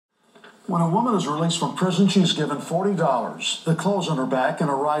When a woman is released from prison, she's given $40, the clothes on her back, and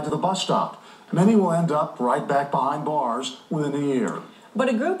a ride to the bus stop. Many will end up right back behind bars within a year. But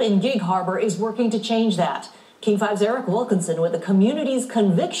a group in Gig Harbor is working to change that. King 5's Eric Wilkinson with the community's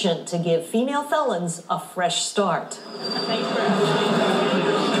conviction to give female felons a fresh start.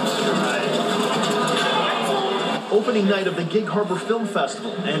 Opening night of the Gig Harbor Film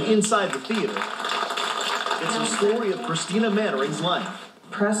Festival, and inside the theater, it's the story of Christina Mannering's life.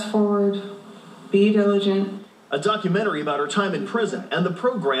 Press forward, be diligent. A documentary about her time in prison and the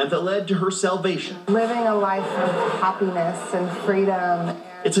program that led to her salvation. Living a life of happiness and freedom.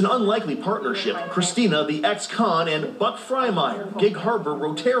 It's an unlikely partnership. Christina, the ex-con, and Buck Freimeyer, Gig Harbor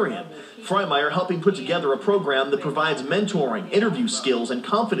Rotarian. Freimeyer helping put together a program that provides mentoring, interview skills, and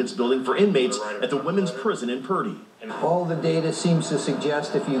confidence building for inmates at the women's prison in Purdy. All the data seems to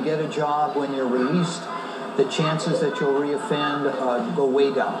suggest if you get a job when you're released, the chances that you'll reoffend go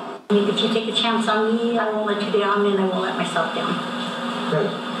way down. If you take a chance on me, I won't let you down, and I won't let myself down.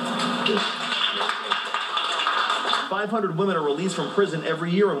 Good. 500 women are released from prison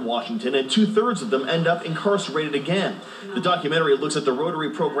every year in Washington, and 2/3 of them end up incarcerated again. The documentary looks at the Rotary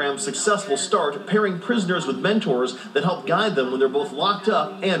program's successful start, pairing prisoners with mentors that help guide them when they're both locked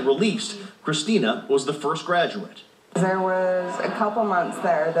up and released. Christina was the first graduate. There was a couple months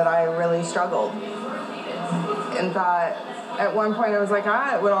there that I really struggled, and that at one point I was like,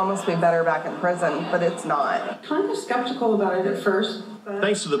 it would almost be better back in prison, but it's not. Kind of skeptical about it at first.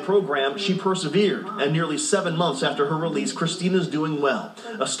 Thanks to the program, she persevered, and nearly 7 months after her release, Christina's doing well.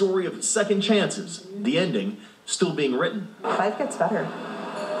 A story of second chances, the ending still being written. Life gets better.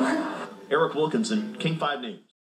 Eric Wilkinson, King 5 News.